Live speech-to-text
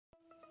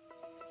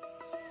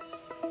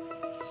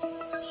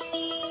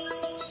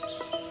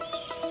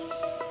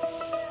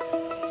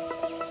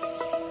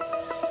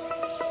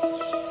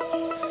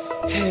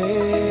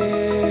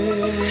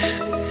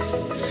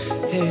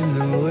In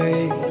the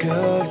wake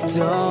of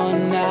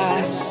dawn,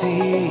 I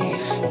see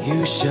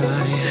you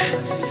shine.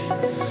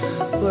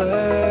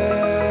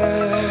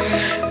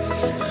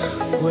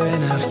 When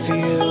I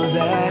feel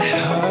that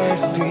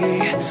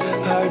heartbeat,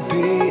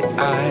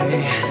 I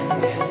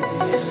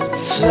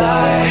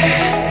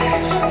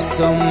fly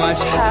so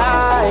much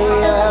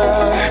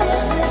higher,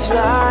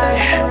 fly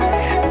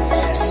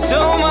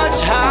so much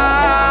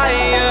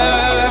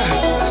higher,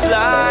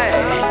 fly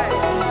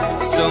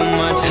so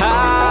much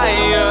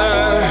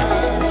higher,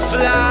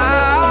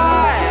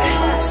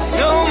 fly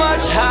so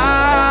much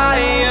higher.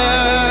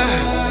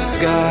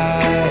 Skylines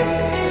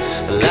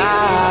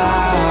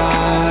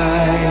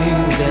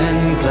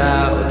and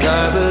clouds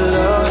are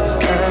below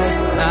us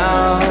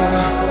now.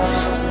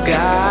 Skydive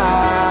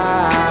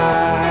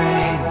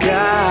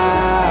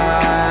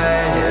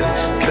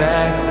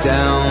back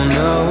down.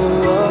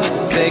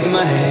 Oh, take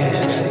my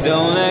hand,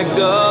 don't let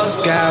go.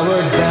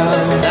 Skyward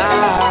bound.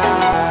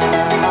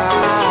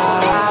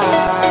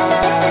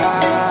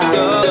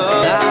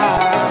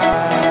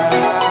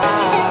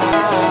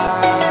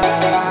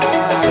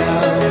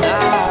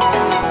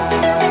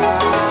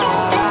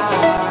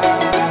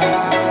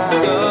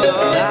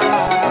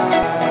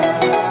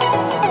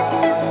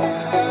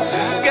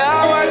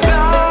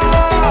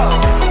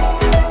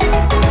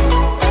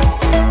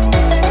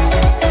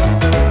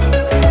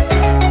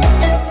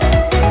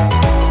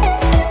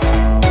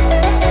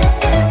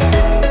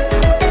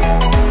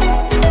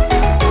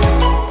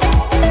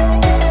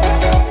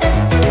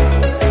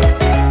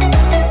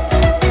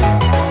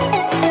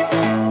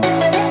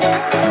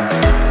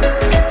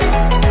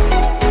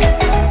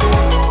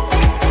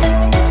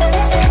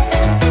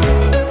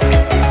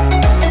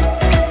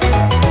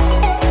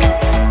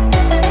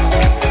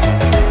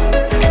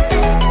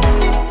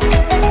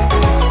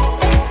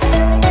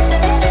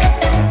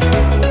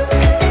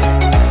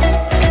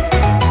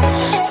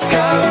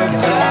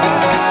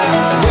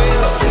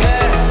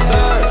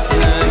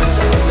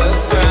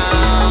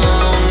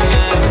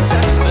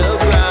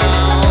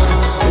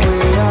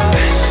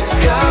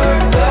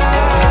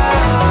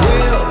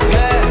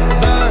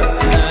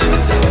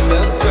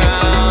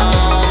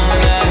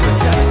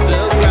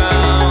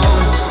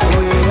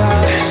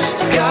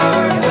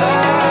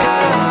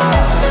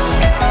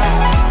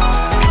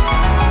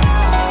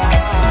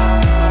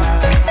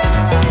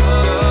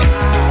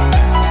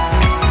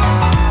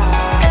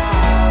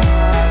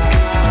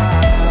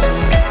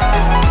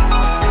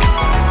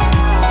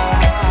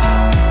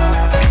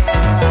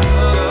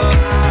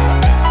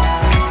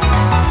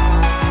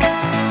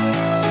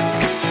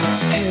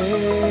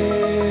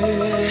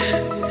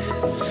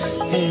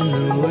 In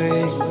the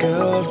wake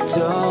of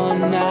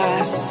dawn,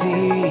 I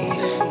see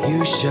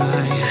you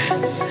shine.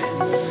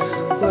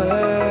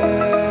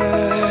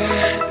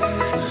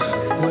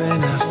 When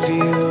I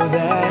feel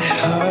that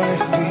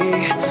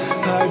heartbeat,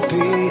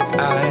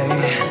 I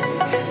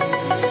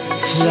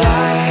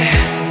fly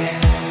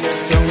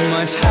so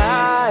much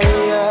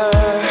higher.